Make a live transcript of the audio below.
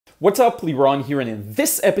What's up, Liron here, and in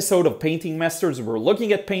this episode of Painting Masters, we're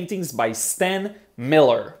looking at paintings by Stan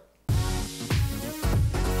Miller.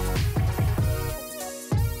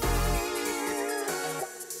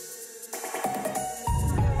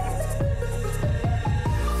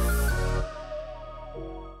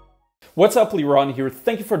 What's up, Liron here.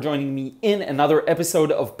 Thank you for joining me in another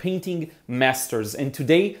episode of Painting Masters. And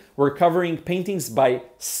today we're covering paintings by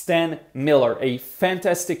Stan Miller, a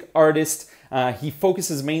fantastic artist. He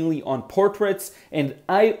focuses mainly on portraits, and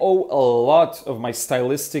I owe a lot of my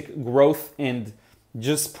stylistic growth and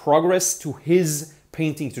just progress to his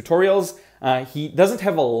painting tutorials. He doesn't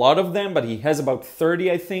have a lot of them, but he has about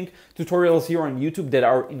 30, I think, tutorials here on YouTube that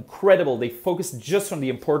are incredible. They focus just on the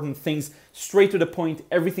important things, straight to the point,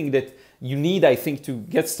 everything that you need, I think, to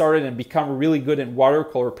get started and become really good in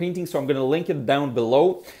watercolor painting. So I'm going to link it down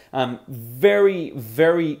below. I'm very,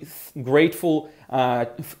 very grateful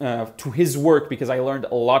to his work because I learned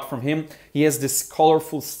a lot from him. He has this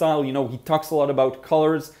colorful style. You know, he talks a lot about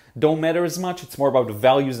colors don't matter as much. It's more about the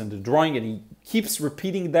values and the drawing, and he keeps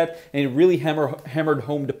repeating that, and it really hammered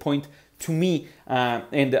home the point to me,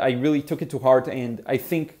 and I really took it to heart, and I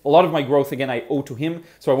think a lot of my growth, again, I owe to him,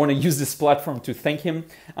 so I want to use this platform to thank him.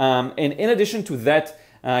 And in addition to that,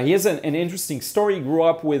 he has an interesting story. He grew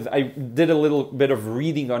up with, I did a little bit of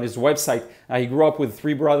reading on his website. He grew up with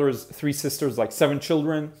 3 brothers, 3 sisters, like 7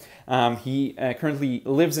 children. He currently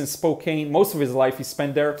lives in Spokane. Most of his life he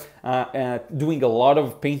spent there doing a lot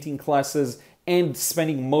of painting classes and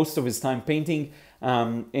spending most of his time painting.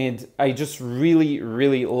 And I just really,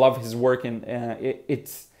 really love his work, and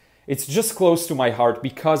it's just close to my heart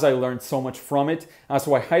because I learned so much from it.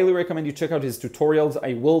 So I highly recommend you check out his tutorials.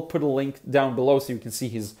 I will put a link down below so you can see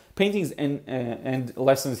his paintings and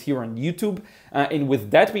lessons here on YouTube. And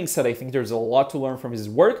with that being said, I think there's a lot to learn from his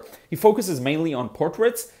work. He focuses mainly on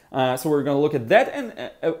portraits. So we're going to look at that and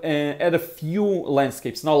at a few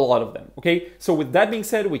landscapes, not a lot of them. Okay, so with that being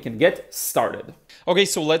said, we can get started. Okay,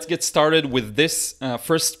 so let's get started with this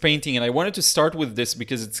first painting, and I wanted to start with this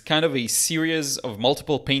because it's kind of a series of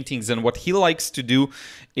multiple paintings, and what he likes to do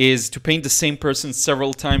is to paint the same person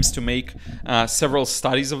several times to make several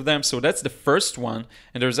studies of them. So that's the first one,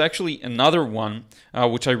 and there's actually another one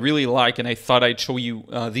which I really like, and I thought I'd show you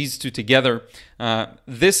these two together.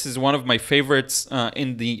 This is one of my favorites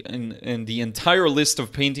in the entire list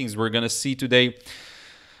of paintings we're gonna see today.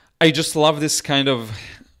 I just love this kind of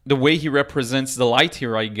the way he represents the light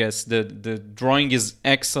here, I guess. The drawing is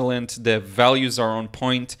excellent. The values are on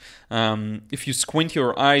point. If you squint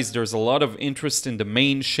your eyes, there's a lot of interest in the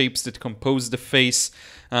main shapes that compose the face.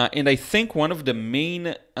 And I think one of the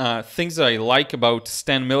main things that I like about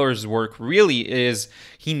Stan Miller's work really is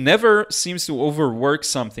he never seems to overwork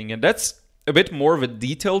something. And that's a bit more of a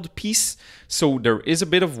detailed piece, so there is a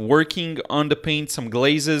bit of working on the paint, some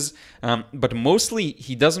glazes, but mostly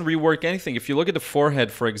he doesn't rework anything. If you look at the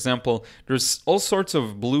forehead, for example, there's all sorts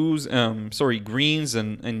of blues, greens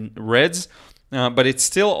and reds, but it's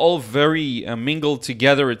still all very mingled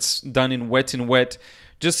together. It's done in wet.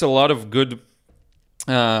 Just a lot of good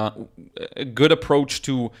approach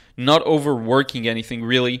to not overworking anything,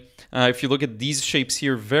 really. If you look at these shapes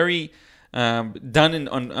here, very done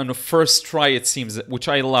on a first try, it seems, which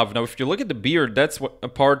I love. Now, if you look at the beard, that's a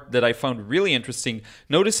part that I found really interesting.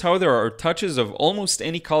 Notice how there are touches of almost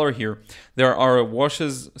any color here. There are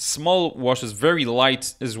washes, small washes, very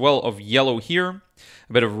light as well, of yellow here,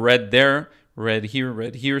 a bit of red there, red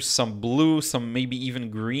here, some blue, some maybe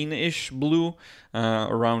even greenish blue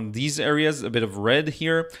around these areas, a bit of red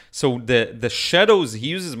here. So the shadows, he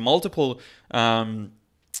uses multiple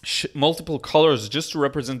colors just to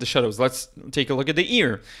represent the shadows. Let's take a look at the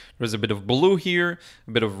ear. There's a bit of blue here,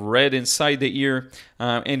 a bit of red inside the ear,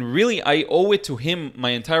 and really I owe it to him, my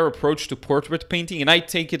entire approach to portrait painting, and I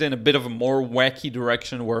take it in a bit of a more wacky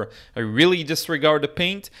direction where I really disregard the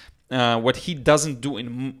paint. What he doesn't do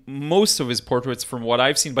in most of his portraits from what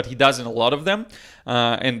I've seen, but he does in a lot of them.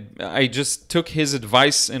 And I just took his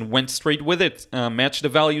advice and went straight with it. Match the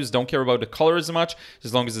values, don't care about the color as much.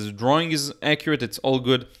 As long as his drawing is accurate, it's all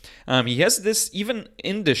good. He has this even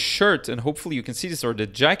in the shirt, and hopefully you can see this, or the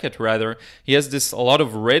jacket rather. He has this a lot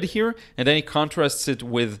of red here, and then he contrasts it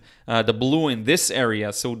with the blue in this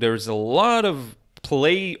area. So there's a lot of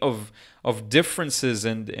play of differences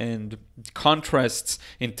and contrasts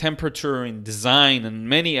in temperature, in design, and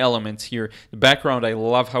many elements here. The background, I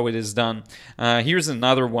love how it is done. Here's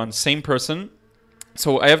another one, same person.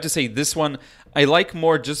 So I have to say this one I like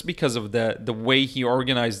more just because of the way he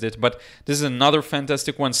organized it, but this is another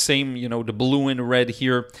fantastic one, same, you know, the blue and red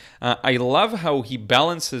here. I love how he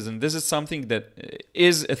balances, and this is something that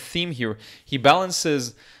is a theme here. He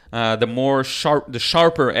balances the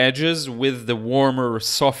sharper edges with the warmer,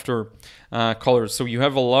 softer colors. So you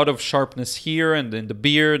have a lot of sharpness here and in the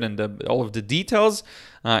beard and all of the details,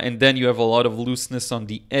 and then you have a lot of looseness on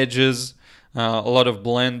the edges. A lot of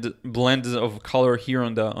blend of color here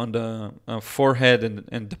on the forehead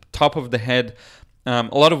and the top of the head. A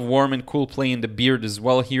lot of warm and cool play in the beard as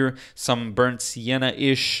well here. Some burnt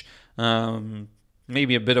sienna-ish,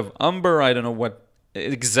 maybe a bit of umber. I don't know what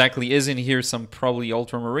exactly is in here. Some probably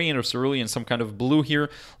ultramarine or cerulean, some kind of blue here.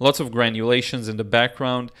 Lots of granulations in the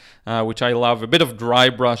background, which I love. A bit of dry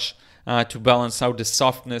brush to balance out the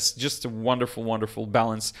softness. Just a wonderful, wonderful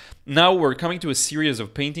balance. Now we're coming to a series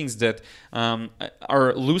of paintings that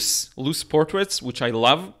are loose portraits, which I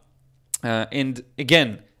love. And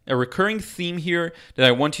again, a recurring theme here that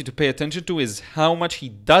I want you to pay attention to is how much he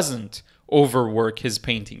doesn't overwork his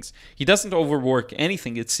paintings. He doesn't overwork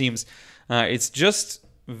anything, it seems. It's just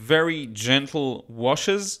very gentle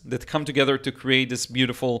washes that come together to create this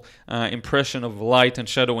beautiful impression of light and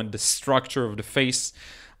shadow and the structure of the face.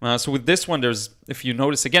 So with this one, there's, if you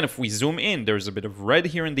notice again, if we zoom in, there's a bit of red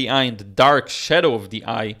here in the eye and the dark shadow of the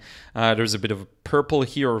eye. There's a bit of purple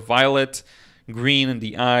here, or violet, green in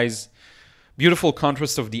the eyes. Beautiful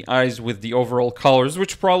contrast of the eyes with the overall colors,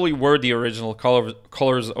 which probably were the original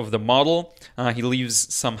colors of the model. He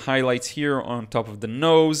leaves some highlights here on top of the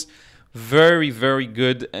nose. Very, very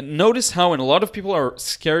good. And notice how, and a lot of people are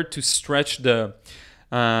scared to stretch the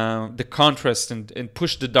contrast and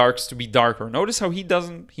push the darks to be darker. Notice how he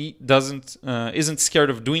isn't scared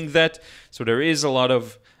of doing that. So there is a lot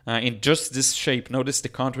of in just this shape. Notice the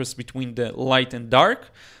contrast between the light and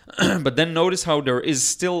dark, but then notice how there is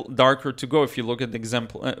still darker to go if you look at the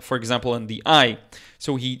example, for example, in the eye.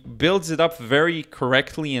 So he builds it up very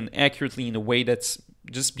correctly and accurately in a way that's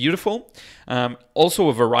just beautiful. Also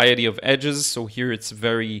a variety of edges. So here it's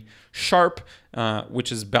very sharp,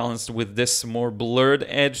 which is balanced with this more blurred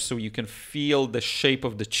edge, so you can feel the shape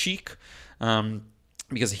of the cheek.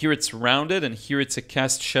 Because here it's rounded and here it's a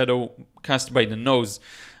cast shadow cast by the nose.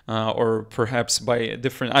 Or perhaps by a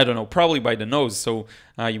different, I don't know, probably by the nose. So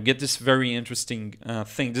you get this very interesting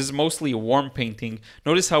thing. This is mostly a warm painting.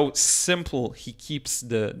 Notice how simple he keeps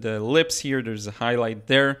the lips here. There's a highlight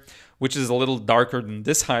there, which is a little darker than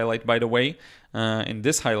this highlight, by the way. In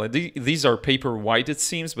this highlight, these are paper white, it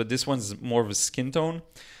seems, but this one's more of a skin tone.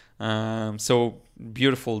 So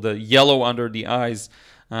beautiful, the yellow under the eyes.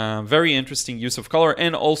 Very interesting use of color,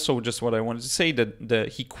 and also just what I wanted to say,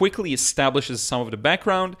 that he quickly establishes some of the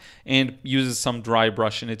background and uses some dry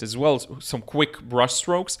brush in it as well, some quick brush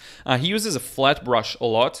strokes. He uses a flat brush a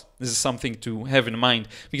lot. This is something to have in mind,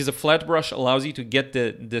 because a flat brush allows you to get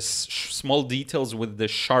the small details with the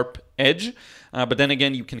sharp edge, but then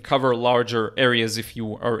again, you can cover larger areas if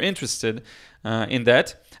you are interested in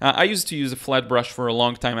that. I used to use a flat brush for a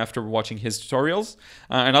long time after watching his tutorials.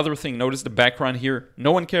 Another thing, notice the background here.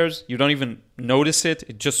 No one cares. You don't even notice it.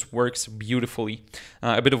 It just works beautifully.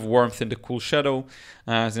 A bit of warmth in the cool shadow.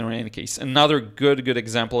 In any case, another good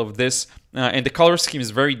example of this. And the color scheme is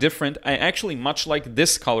very different. I actually much like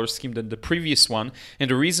this color scheme than the previous one. And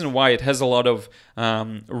the reason why, it has a lot of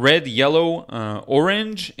red, yellow,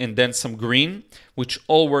 orange, and then some green, which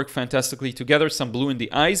all work fantastically together. Some blue in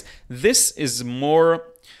the eyes. This is more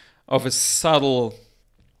of a subtle,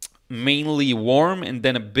 mainly warm, and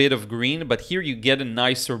then a bit of green, but here you get a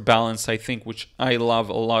nicer balance, I think, which I love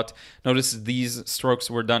a lot. Notice these strokes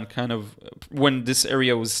were done kind of when this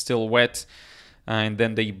area was still wet, and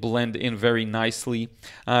then they blend in very nicely.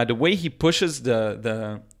 The way he pushes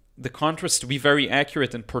the contrast to be very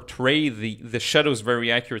accurate and portray the shadows very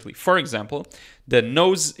accurately. For example, the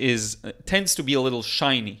nose tends to be a little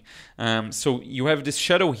shiny. So you have this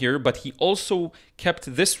shadow here, but he also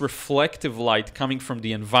kept this reflective light coming from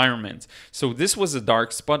the environment. So this was a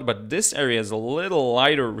dark spot, but this area is a little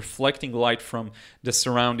lighter, reflecting light from the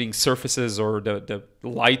surrounding surfaces or the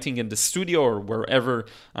lighting in the studio or wherever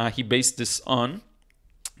he based this on,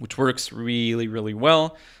 which works really, really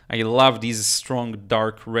well. I love these strong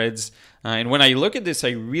dark reds. And when I look at this, I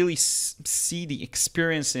really see the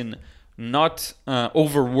experience in not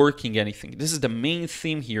overworking anything. This is the main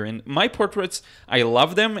theme here. And my portraits, I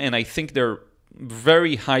love them, and I think they're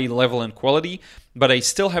very high level and quality, but I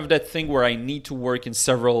still have that thing where I need to work in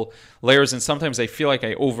several layers, and sometimes I feel like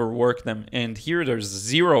I overwork them. And here there's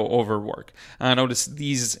zero overwork. Notice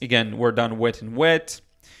these, again, were done wet and wet.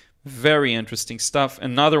 Very interesting stuff.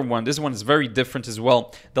 Another one, this one is very different as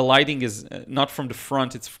well. The lighting is not from the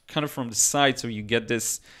front, it's kind of from the side, so you get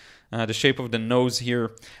this, the shape of the nose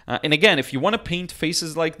here. And again, if you want to paint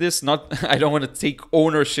faces like this, I don't want to take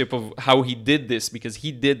ownership of how he did this, because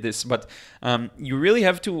he did this, but you really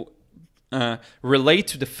have to relate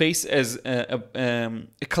to the face as a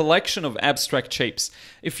collection of abstract shapes.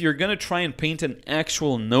 If you're gonna try and paint an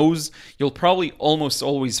actual nose, you'll probably almost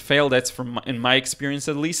always fail. That's in my experience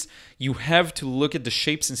at least. You have to look at the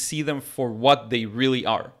shapes and see them for what they really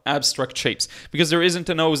are, abstract shapes. Because there isn't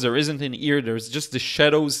a nose, there isn't an ear, there's just the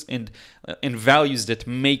shadows and values that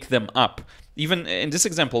make them up. Even in this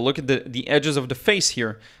example, look at the edges of the face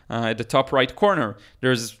here at the top right corner.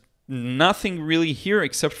 There's nothing really here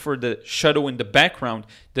except for the shadow in the background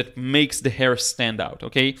that makes the hair stand out,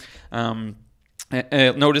 okay?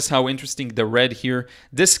 Notice how interesting the red here.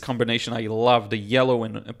 This combination I love, the yellow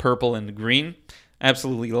and purple and green.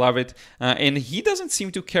 Absolutely love it. And he doesn't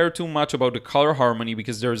seem to care too much about the color harmony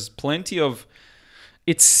because there's plenty of...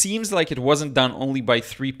 It seems like it wasn't done only by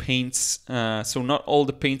 3 paints, so not all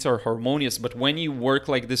the paints are harmonious, but when you work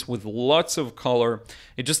like this with lots of color,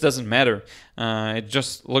 it just doesn't matter. It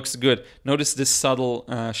just looks good. Notice this subtle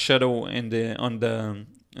shadow on the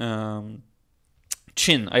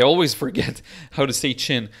chin. I always forget how to say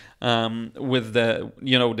chin. With the,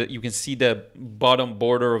 you can see the bottom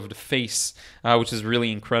border of the face, which is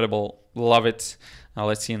really incredible. Love it.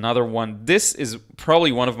 Let's see another one. This is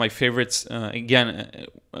probably one of my favorites, again,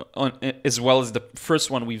 as well as the first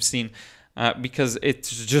one we've seen, because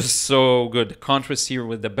it's just so good. The contrast here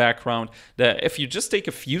with the background. If you just take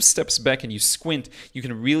a few steps back and you squint, you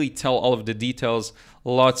can really tell all of the details.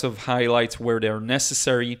 Lots of highlights where they're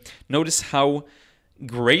necessary. Notice how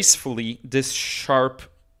gracefully this sharp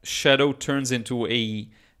shadow turns into a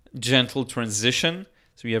gentle transition.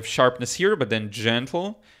 So you have sharpness here, but then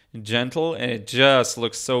gentle, and it just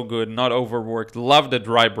looks so good, not overworked. Love the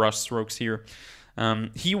dry brush strokes here.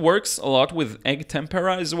 He works a lot with egg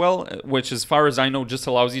tempera as well, which as far as I know just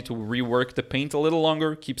allows you to rework the paint a little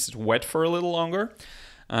longer, keeps it wet for a little longer.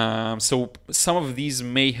 So some of these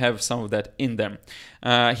may have some of that in them.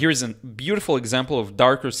 Here's a beautiful example of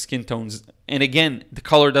darker skin tones. And again, the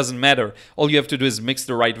color doesn't matter. All you have to do is mix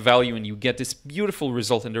the right value and you get this beautiful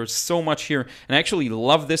result. And there's so much here. And I actually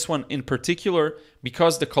love this one in particular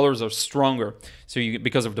because the colors are stronger. So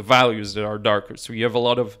because of the values that are darker. So you have a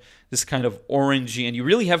lot of this kind of orangey, and you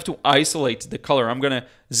really have to isolate the color. I'm going to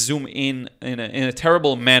zoom in a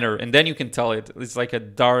terrible manner, and then you can tell it's like a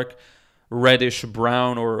dark reddish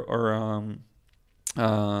brown or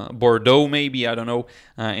Bordeaux maybe, I don't know,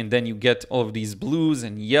 and then you get all of these blues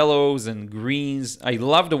and yellows and greens. I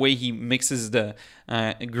love the way he mixes the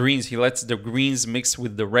greens. He lets the greens mix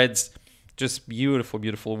with the reds. Just beautiful,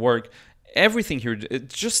 beautiful work. Everything here,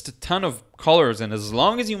 it's just a ton of colors, and as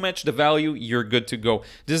long as you match the value, you're good to go.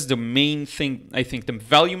 This is the main thing, I think, the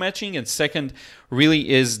value matching, and second really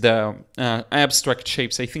is the abstract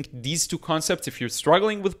shapes. I think these two concepts, if you're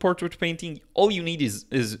struggling with portrait painting, all you need is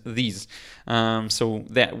these. So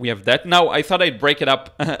that we have that. Now, I thought I'd break it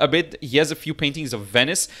up a bit. He has a few paintings of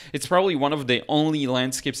Venice. It's probably one of the only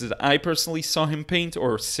landscapes that I personally saw him paint,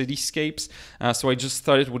 or cityscapes. So I just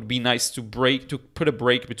thought it would be nice to put a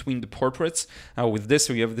break between the portraits with this.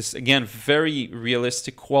 So you have this, again, very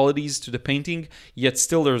realistic qualities to the painting, yet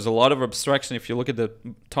still there's a lot of abstraction. If you look at the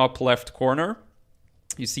top left corner,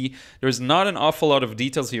 you see there's not an awful lot of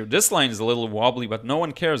details here. This line is a little wobbly, but no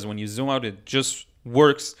one cares. When you zoom out, it just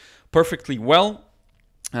works perfectly well.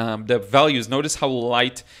 The values, notice how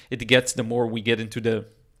light it gets the more we get into the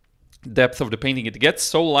depth of the painting. It gets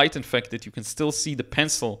so light, in fact, that you can still see the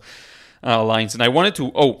pencil lines. And I wanted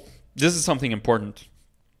to, this is something important.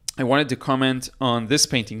 I wanted to comment on this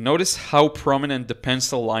painting. Notice how prominent the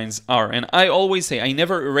pencil lines are. And I always say, I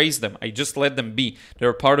never erase them. I just let them be.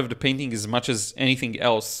 They're part of the painting as much as anything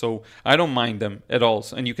else. So I don't mind them at all.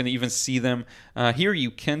 And you can even see them. Here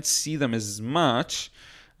you can't see them as much.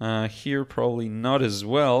 Here probably not as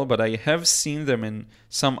well. But I have seen them in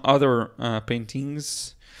some other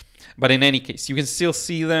paintings. But in any case, you can still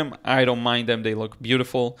see them. I don't mind them. They look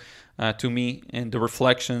beautiful to me. And the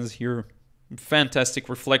reflections here, fantastic,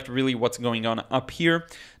 reflect really what's going on up here.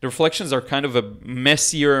 The reflections are kind of a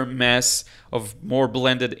messier mess of more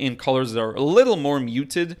blended in colors that are a little more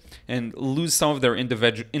muted and lose some of their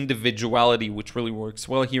individuality, which really works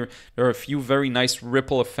well here. There are a few very nice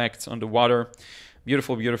ripple effects on the water.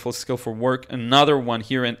 Beautiful, beautiful, skillful work. Another one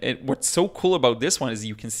here, and what's so cool about this one is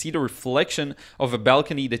you can see the reflection of a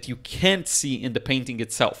balcony that you can't see in the painting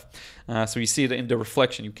itself. So you see it in the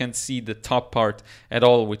reflection. You can't see the top part at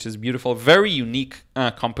all, which is beautiful. Very unique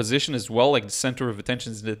composition as well, like the center of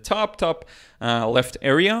attention is the top left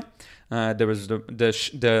area. There was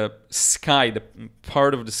the sky, the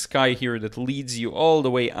part of the sky here that leads you all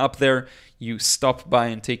the way up there. You stop by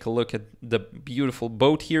and take a look at the beautiful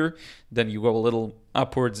boat here. Then you go a little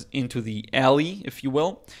upwards into the alley, if you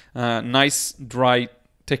will. Nice dry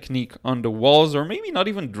technique on the walls, or maybe not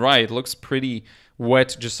even dry. It looks pretty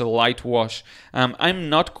wet, just a light wash. I'm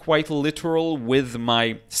not quite literal with my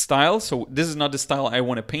style, so this is not the style I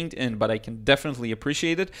want to paint in, but I can definitely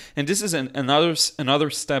appreciate it. And this is another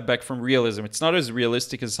step back from realism. It's not as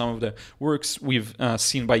realistic as some of the works we've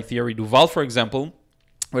seen by Thierry Duval, for example,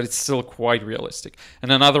 but it's still quite realistic. And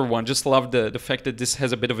another one, just love the fact that this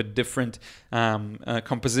has a bit of a different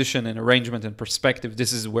composition and arrangement and perspective.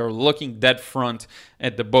 This is where looking dead front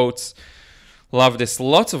at the boats. Love this.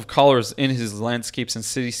 Lots of colors in his landscapes and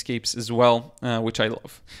cityscapes as well, which I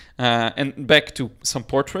love. And back to some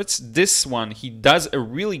portraits. This one, he does a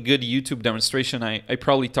really good YouTube demonstration. I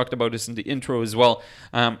probably talked about this in the intro as well,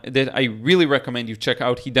 that I really recommend you check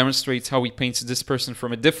out. He demonstrates how he paints this person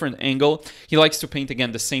from a different angle. He likes to paint,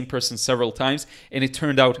 again, the same person several times, and it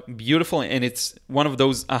turned out beautiful, and it's one of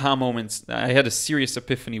those aha moments. I had a serious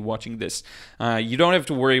epiphany watching this. You don't have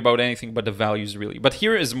to worry about anything but the values, really. But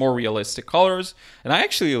here is more realistic colors, and I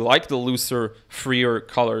actually like the looser, freer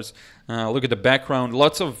colors. Look at the background,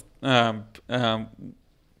 lots of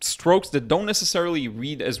strokes that don't necessarily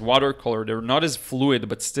read as watercolor. They're not as fluid,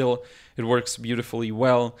 but still it works beautifully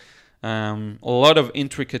well. A lot of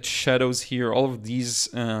intricate shadows here, all of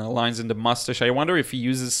these lines in the mustache. I wonder if he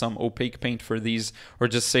uses some opaque paint for these or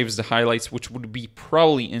just saves the highlights, which would be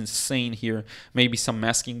probably insane here. Maybe some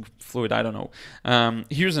masking fluid, I don't know.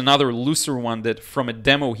 Here's another looser one that from a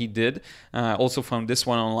demo he did. Also found this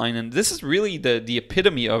one online, and this is really the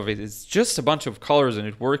epitome of it. It's just a bunch of colors and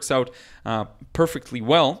it works out perfectly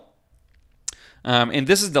well. And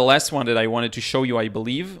this is the last one that I wanted to show you, I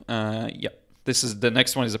believe. Yeah. This is the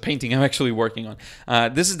next one is a painting I'm actually working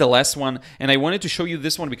on. This is the last one, and I wanted to show you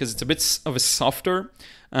this one because it's a bit of a softer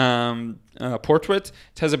portrait.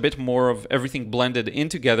 It has a bit more of everything blended in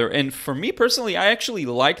together, and for me personally, I actually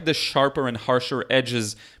like the sharper and harsher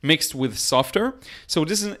edges mixed with softer. So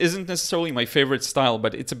this isn't necessarily my favorite style,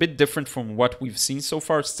 but it's a bit different from what we've seen so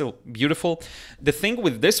far. Still beautiful. The thing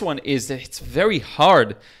with this one is that it's very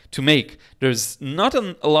hard to make. There's not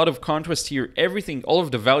a lot of contrast here. Everything, all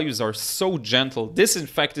of the values are so gentle. This, in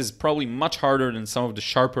fact, is probably much harder than some of the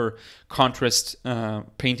sharper contrast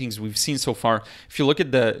paintings we've seen so far. If you look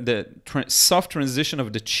at the soft transition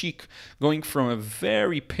of the cheek, going from a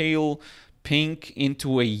very pale pink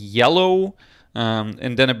into a yellow,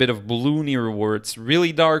 and then a bit of blue near where it's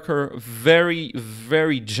really darker. Very,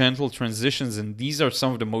 very gentle transitions, and these are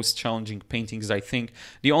some of the most challenging paintings, I think.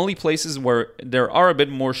 The only places where there are a bit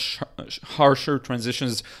more harsher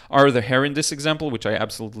transitions are the hair in this example, which I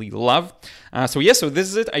absolutely love. So this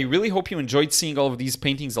is it. I really hope you enjoyed seeing all of these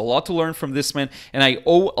paintings. A lot to learn from this man, and I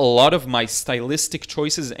owe a lot of my stylistic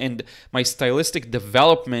choices and my stylistic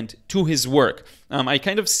development to his work. I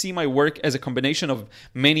kind of see my work as a combination of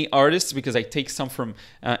many artists because I take some from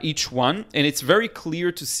each one, and it's very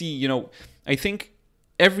clear to see, you know, I think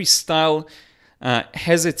every style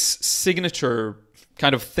has its signature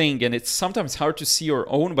kind of thing, and it's sometimes hard to see your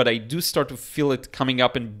own, but I do start to feel it coming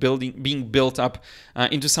up and being built up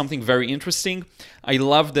into something very interesting. I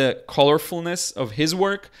love the colorfulness of his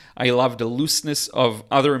work. I love the looseness of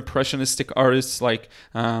other impressionistic artists like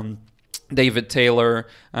David Taylor,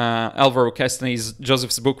 Alvaro Castanets,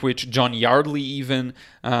 Joseph Zbukvic, John Yardley even,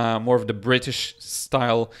 more of the British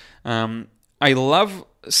style. I love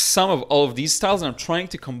some of all of these styles, and I'm trying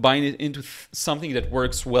to combine it into something that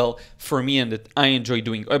works well for me and that I enjoy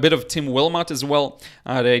doing. A bit of Tim Wilmot as well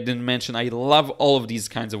that I didn't mention. I love all of these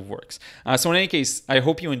kinds of works. So in any case, I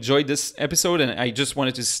hope you enjoyed this episode, and I just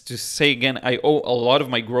wanted to say again, I owe a lot of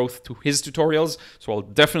my growth to his tutorials, so I'll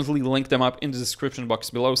definitely link them up in the description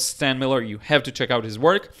box below. Stan Miller, you have to check out his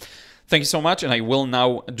work. Thank you so much, and I will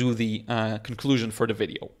now do the conclusion for the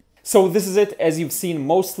video. So this is it. As you've seen,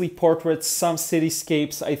 mostly portraits, some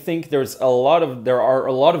cityscapes. I think there are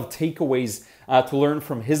a lot of takeaways to learn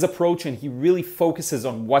from his approach, and he really focuses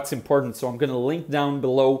on what's important. So I'm going to link down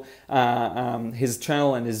below his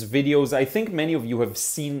channel and his videos. I think many of you have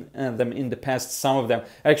seen them in the past. Some of them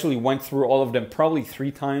I actually went through all of them probably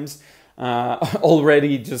 3 times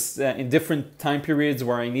already, just in different time periods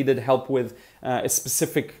where I needed help with a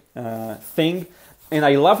specific thing. And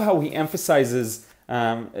I love how he emphasizes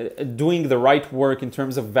doing the right work in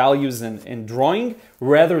terms of values and drawing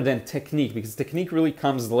rather than technique, because technique really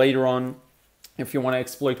comes later on if you want to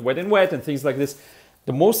exploit wet and wet and things like this.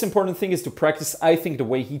 The most important thing is to practice, I think, the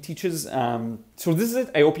way he teaches. So this is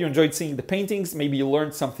it. I hope you enjoyed seeing the paintings. Maybe you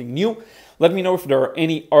learned something new. Let me know if there are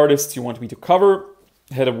any artists you want me to cover.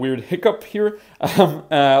 I had a weird hiccup here.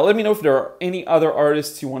 Let me know if there are any other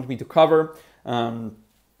artists you want me to cover.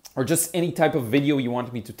 or just any type of video you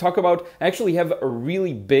want me to talk about. I actually have a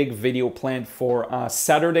really big video planned for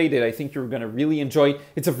Saturday that I think you're gonna really enjoy.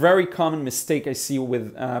 It's a very common mistake I see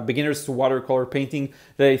with beginners to watercolor painting,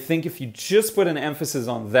 that I think if you just put an emphasis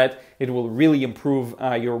on that, it will really improve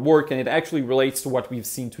your work, and it actually relates to what we've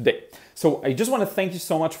seen today. So I just want to thank you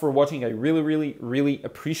so much for watching. I really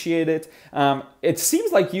appreciate it. It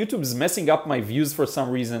seems like YouTube's messing up my views for some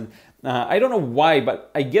reason. I don't know why, but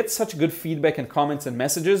I get such good feedback and comments and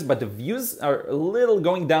messages, but the views are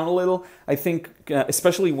going down a little. I think,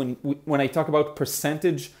 especially when I talk about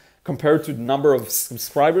percentage compared to the number of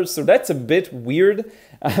subscribers. So that's a bit weird,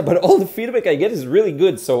 but all the feedback I get is really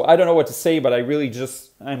good. So I don't know what to say, but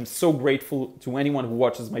I'm so grateful to anyone who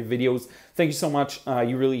watches my videos. Thank you so much.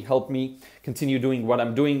 You really helped me continue doing what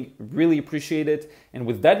I'm doing. Really appreciate it. And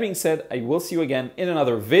with that being said, I will see you again in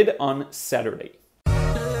another vid on Saturday.